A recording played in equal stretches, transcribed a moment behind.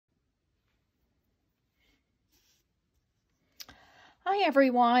Hi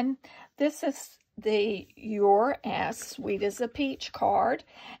everyone, this is the You're as Sweet as a Peach card,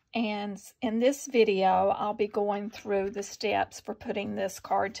 and in this video I'll be going through the steps for putting this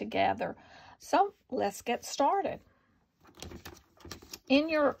card together. So let's get started. In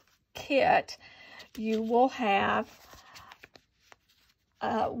your kit you will have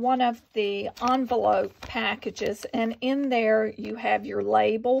one of the envelope packages, and in there you have your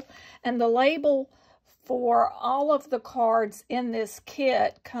label, and the label for all of the cards in this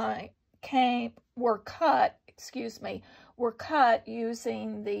kit were cut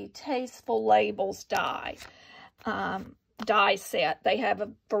using the Tasteful Labels die set. They have a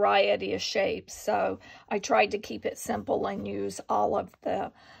variety of shapes, so I tried to keep it simple and use all of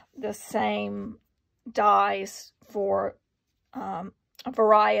the same dies for a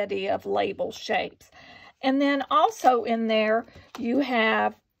variety of label shapes. And then also in there you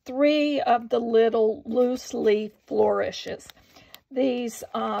have 3 of the little loose leaf flourishes. These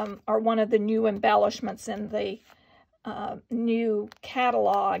are one of the new embellishments in the new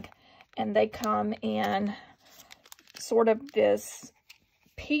catalog, and they come in sort of this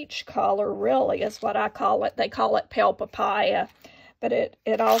peach color, really is what I call it. They call it pale papaya, but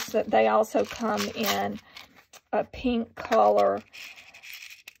they also come in a pink color,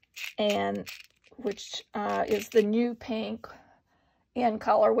 and which is the new pink in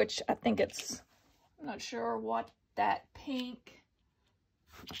color, which I think I'm not sure what that pink,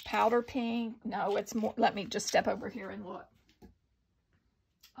 powder pink, no, it's more, let me just step over here and look.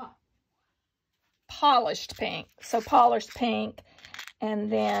 Oh, polished pink, so polished pink, and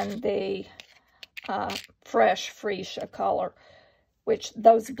then the fresh freesia color, which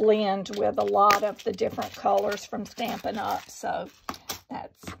those blend with a lot of the different colors from Stampin' Up, so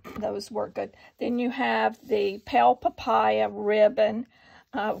those work good. Then you have the Pale Papaya ribbon,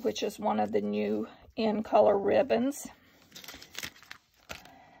 which is one of the new in-color ribbons.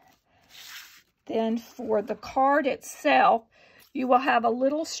 Then for the card itself, you will have a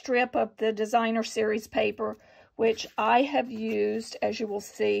little strip of the designer series paper, which I have used, as you will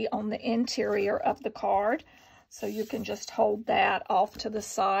see, on the interior of the card. So you can just hold that off to the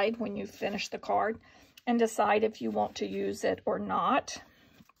side when you finish the card and decide if you want to use it or not.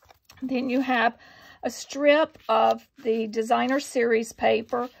 Then you have a strip of the designer series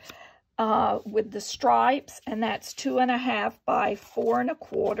paper with the stripes, and that's 2.5 by 4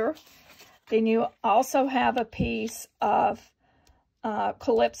 1/4. Then you also have a piece of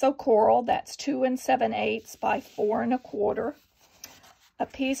Calypso Coral, that's 2 7/8 by 4 1/4. A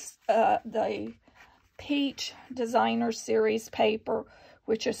piece, the Peach designer series paper,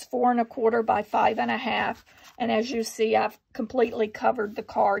 which is 4 1/4 by 5 1/2. And as you see, I've completely covered the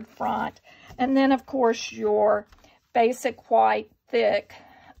card front. And then, of course, your basic white thick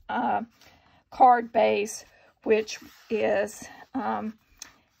card base, which is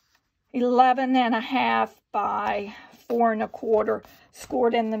 11.5 by 4 1/4,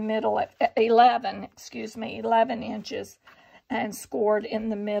 scored in the middle at 11 inches, and scored in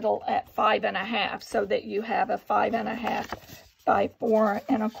the middle at 5 1/2, so that you have a 5 1/2 by 4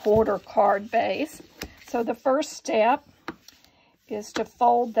 1/4 card base. So the first step is to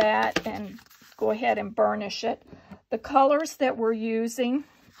fold that and go ahead and burnish it. The colors that we're using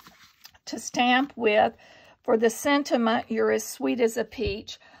to stamp with for the sentiment, You're as Sweet as a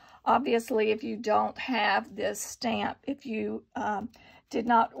Peach. Obviously, if you don't have this stamp, if you did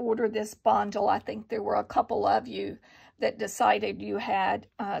not order this bundle, I think there were a couple of you that decided you had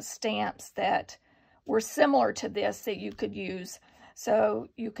stamps that were similar to this that you could use. So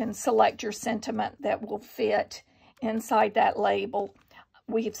you can select your sentiment that will fit inside that label.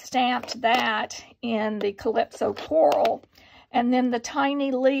 We've stamped that in the Calypso Coral, and then the tiny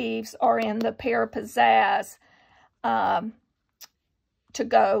leaves are in the Pear Pizzazz to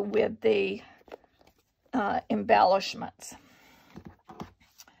go with the embellishments.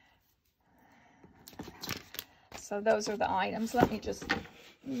 So those are the items. Let me just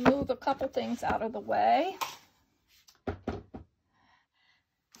move a couple things out of the way.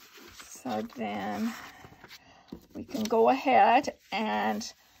 So then we can go ahead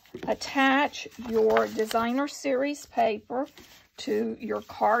and attach your designer series paper to your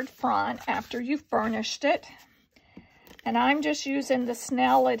card front after you've burnished it. And I'm just using the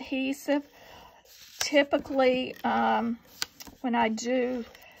Snell adhesive. Typically, when I do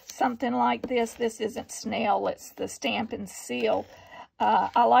something like this isn't Snell, it's the Stampin' Seal.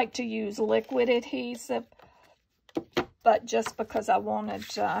 I like to use liquid adhesive, but just because I wanted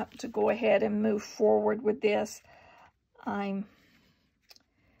to go ahead and move forward with this, I'm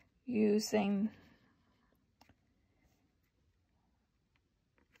using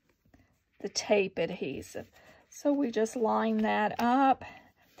the tape adhesive. So we just line that up,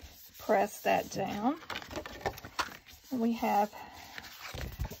 press that down, and we have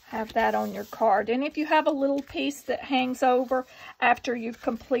that on your card. And if you have a little piece that hangs over after you've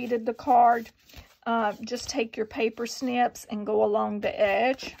completed the card, just take your paper snips and go along the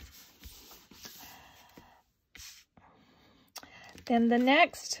edge. Then the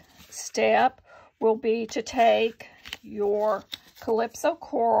next step will be to take your Calypso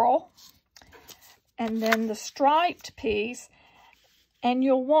coral and then the striped piece, and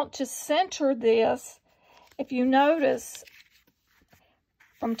you'll want to center this. If you notice,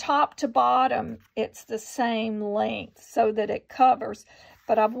 from top to bottom, it's the same length so that it covers,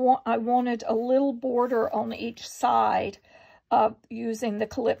 but I wanted a little border on each side of using the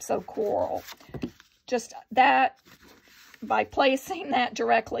Calypso coral. Just that, by placing that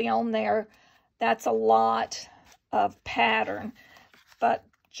directly on there, that's a lot of pattern, but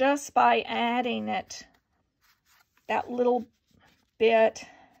just by adding it, that little bit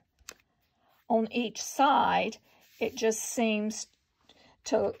on each side, it just seems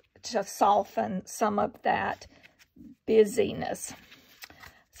to soften some of that busyness.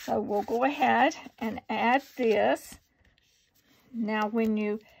 So we'll go ahead and add this. Now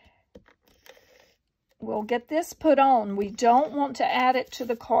we'll get this put on. We don't want to add it to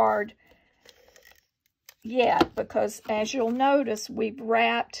the card yet, because as you'll notice, we've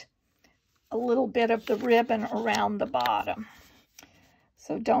wrapped a little bit of the ribbon around the bottom.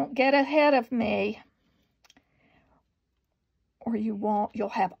 So don't get ahead of me, or you'll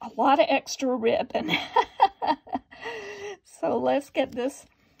have a lot of extra ribbon. So let's get this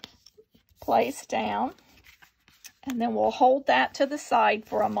placed down, and then we'll hold that to the side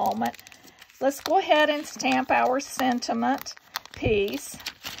for a moment. Let's go ahead and stamp our sentiment piece.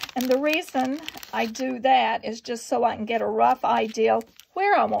 And the reason I do that is just so I can get a rough idea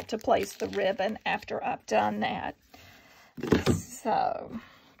where I want to place the ribbon after I've done that. So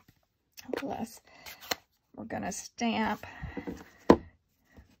we're going to stamp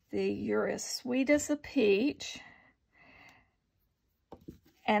the You're as Sweet as a Peach.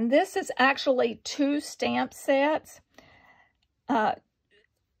 And this is actually 2 stamp sets. The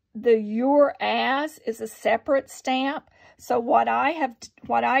You're As is a separate stamp. So what I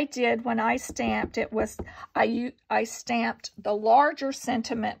did when I stamped it was I stamped the larger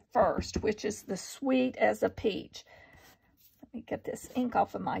sentiment first, which is the Sweet as a Peach. Let me get this ink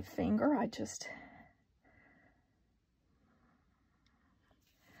off of my finger. Let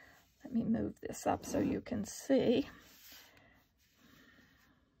me move this up so you can see.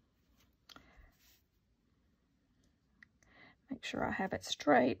 Make sure I have it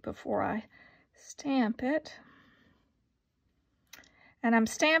straight before I stamp it. And I'm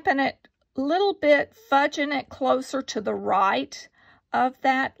stamping it a little bit, fudging it closer to the right of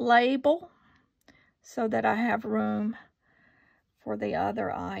that label so that I have room for the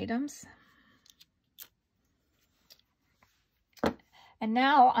other items. And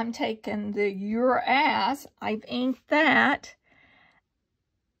now I'm taking the Your As, I've inked that,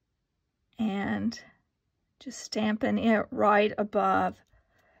 and just stamping it right above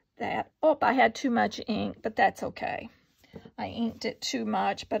that. Oh, I had too much ink, but that's okay. I inked it too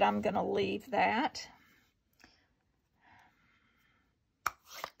much, but I'm going to leave that.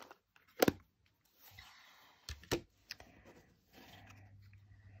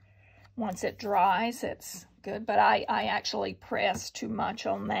 Once it dries, it's good, but I actually pressed too much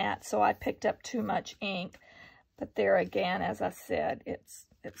on that, so I picked up too much ink. But there again, as I said, it's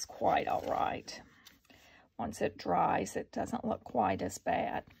quite all right. Once it dries, it doesn't look quite as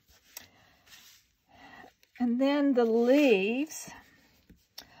bad. And then the leaves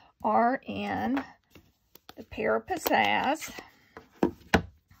are in the Pear Pizzazz.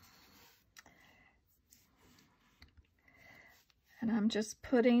 And I'm just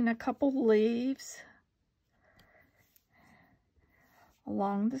putting a couple leaves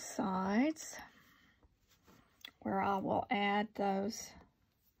along the sides where I will add those.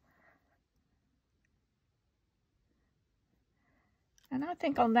 And I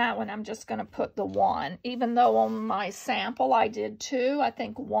think on that one, I'm just going to put the 1. Even though on my sample I did 2, I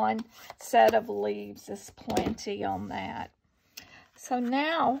think 1 set of leaves is plenty on that. So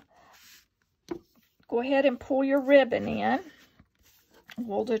now, go ahead and pull your ribbon in.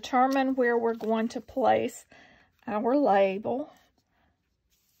 We'll determine where we're going to place our label,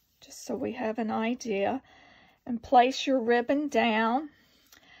 just so we have an idea. And place your ribbon down.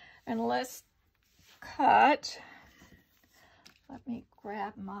 And let's cut. Let me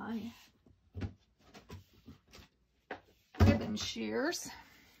grab my ribbon shears.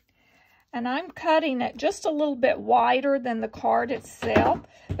 And I'm cutting it just a little bit wider than the card itself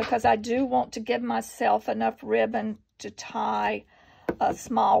because I do want to give myself enough ribbon to tie a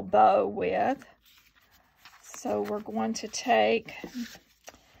small bow with. So we're going to take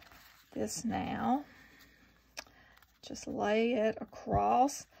this now, just lay it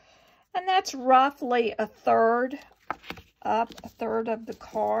across, and that's roughly a third up, a third of the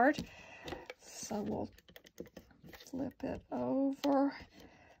card. So we'll flip it over,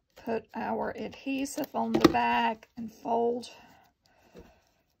 put our adhesive on the back, and fold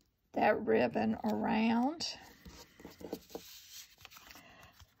that ribbon around.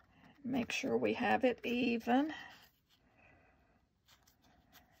 Make sure we have it even.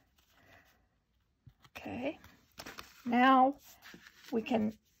 Okay, now we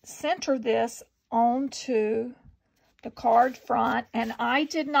can center this onto the card front, and I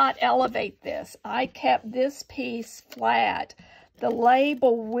did not elevate this. I kept this piece flat. The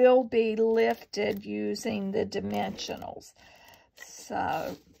label will be lifted using the dimensionals.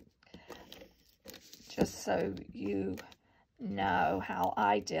 So, just so you know how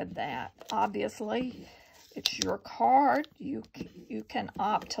I did that. Obviously, it's your card. You can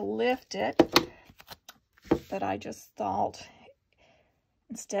opt to lift it, but I just thought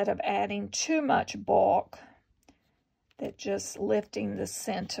instead of adding too much bulk, that just lifting the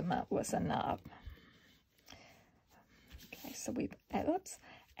sentiment was enough. Okay, so we've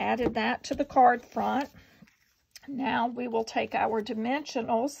added that to the card front. Now we will take our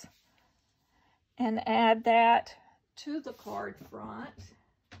dimensionals and add that to the card front.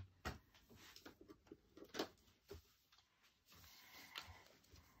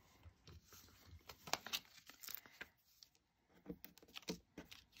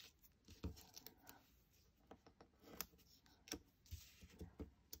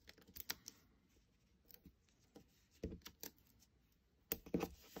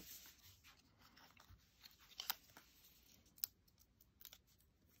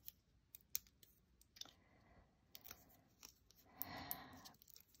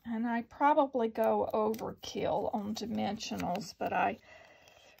 And I probably go overkill on dimensionals, but I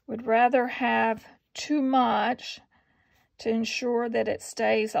would rather have too much to ensure that it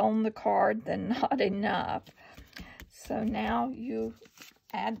stays on the card than not enough. So now you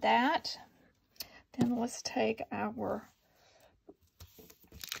add that. Then let's take our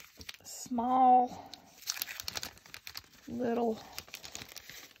small little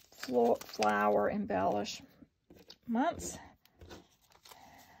flower embellishments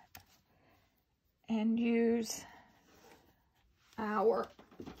and use our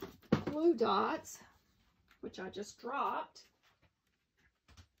glue dots, which I just dropped.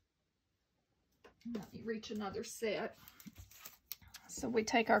 Let me reach another set. So we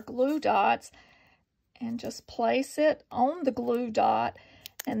take our glue dots and just place it on the glue dot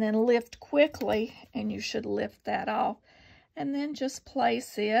and then lift quickly, and you should lift that off. And then just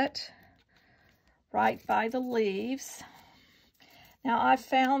place it right by the leaves. Now I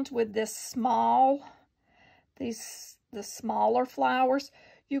found with this the smaller flowers,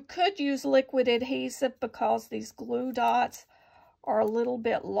 you could use liquid adhesive because these glue dots are a little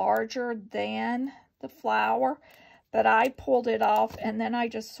bit larger than the flower, but I pulled it off and then I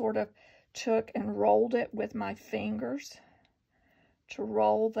just sort of took and rolled it with my fingers to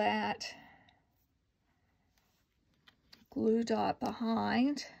roll that glue dot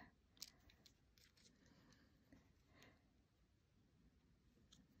behind.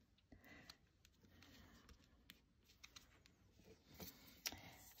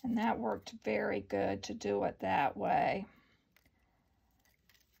 And that worked very good to do it that way.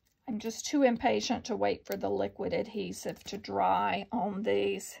 I'm just too impatient to wait for the liquid adhesive to dry on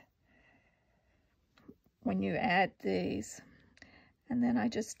these when you add these. And then I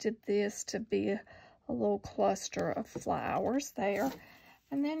just did this to be a little cluster of flowers there.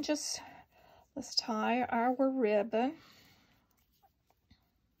 And then just, let's tie our ribbon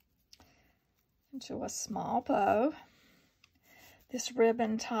into a small bow. This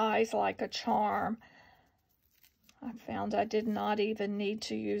ribbon ties like a charm. I found I did not even need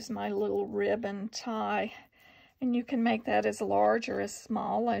to use my little ribbon tie. And you can make that as large or as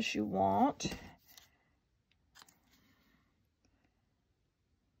small as you want.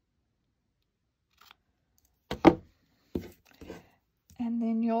 And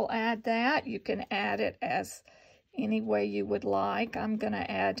then you'll add that. You can add it as any way you would like. I'm going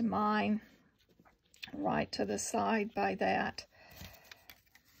to add mine right to the side by that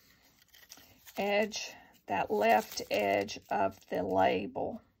edge, that left edge of the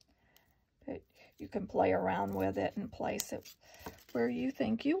label. But you can play around with it and place it where you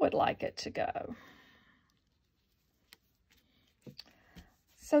think you would like it to go.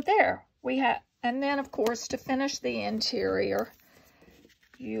 So there, And then of course to finish the interior,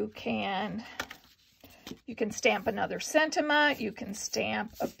 you can stamp another sentiment, you can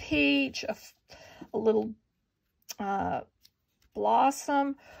stamp a peach, a little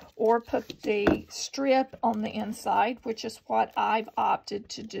blossom, or put the strip on the inside, which is what I've opted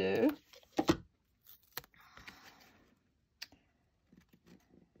to do.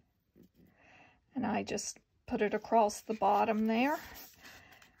 And I just put it across the bottom there.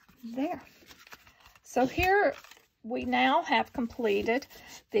 There. So here we now have completed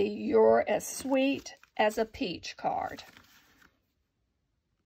the You're as Sweet as a Peach card.